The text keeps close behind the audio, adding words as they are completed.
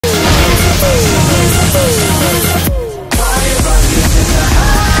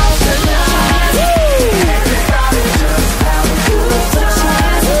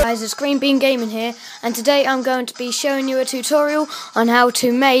guys, Green Bean Gaming here, and today I'm going to be showing you a tutorial on how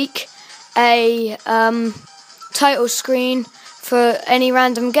to make a title screen for any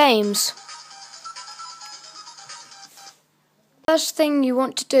random games. First thing you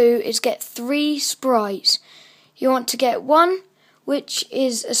want to do is get 3 sprites. You want to get one which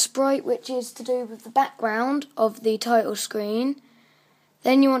is a sprite which is to do with the background of the title screen.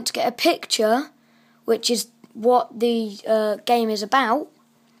 Then you want to get a picture which is what the game is about,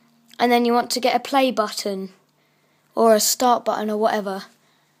 and then you want to get a play button or a start button or whatever.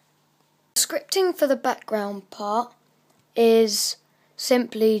 Scripting for the background part is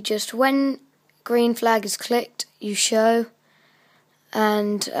simply just when green flag is clicked you show,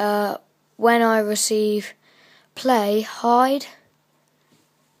 and when I receive play hide.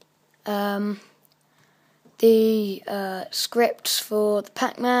 The scripts for the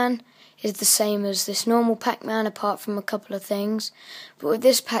Pac-Man is the same as this normal Pac-Man, apart from a couple of things. But with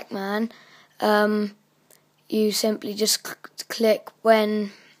this Pac-Man, you simply just click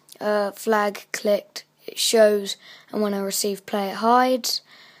when flag clicked, it shows, and when I receive play, it hides.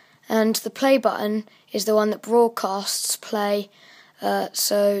 And the play button is the one that broadcasts play.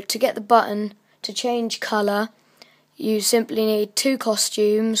 So to get the button to change colour, you simply need 2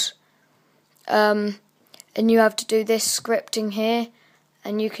 costumes, and you have to do this scripting here,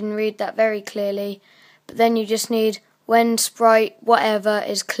 and you can read that very clearly. But then you just need when sprite whatever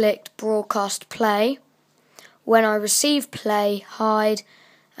is clicked, broadcast play, when I receive play, hide,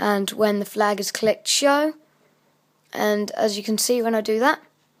 and when the flag is clicked, show. And as you can see, when I do that,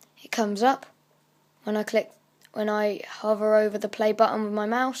 it comes up. When I hover over the play button with my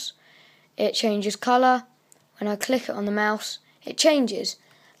mouse, it changes colour. When I click it on the mouse, it changes,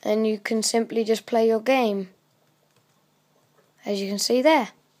 and you can simply just play your game, as you can see there.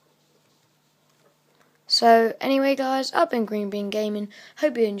 So anyway guys, I've been Green Bean Gaming.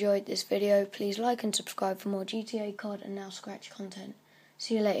 Hope you enjoyed this video. Please like and subscribe for more GTA COD and Now Scratch content.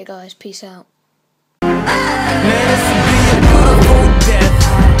 See you later guys, peace out.